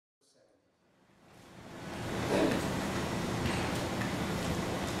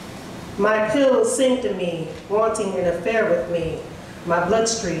My pills sing to me, wanting an affair with me. My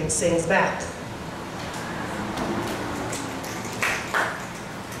bloodstream sings back.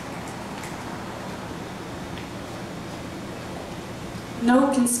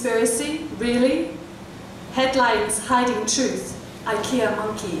 No conspiracy, really? Headlines hiding truth, IKEA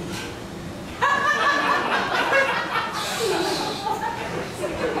monkey.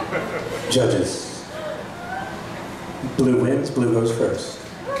 Judges. Blue wins, blue goes first.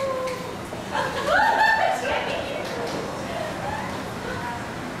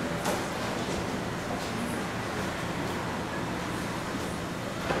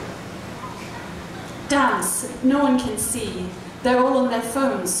 Dance, no one can see. They're all on their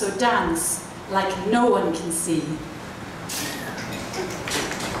phones, so dance like no one can see.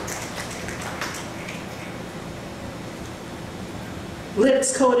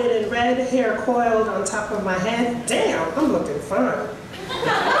 Lips coated in red, hair coiled on top of my head. Damn, I'm looking fine.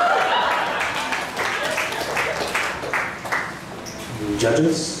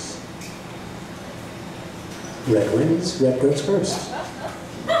 Judges. Red wins, red goes first.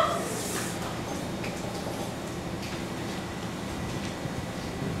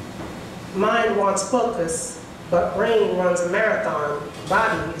 Mind wants focus, but brain runs a marathon.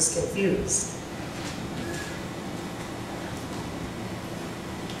 Body is confused.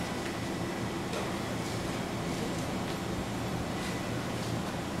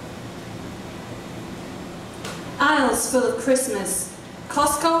 Aisles full of Christmas.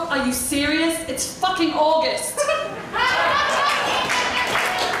 Costco, are you serious? It's fucking August.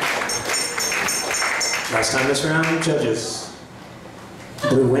 Last time this round, judges.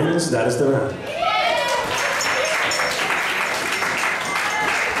 Blue wins, that is the round.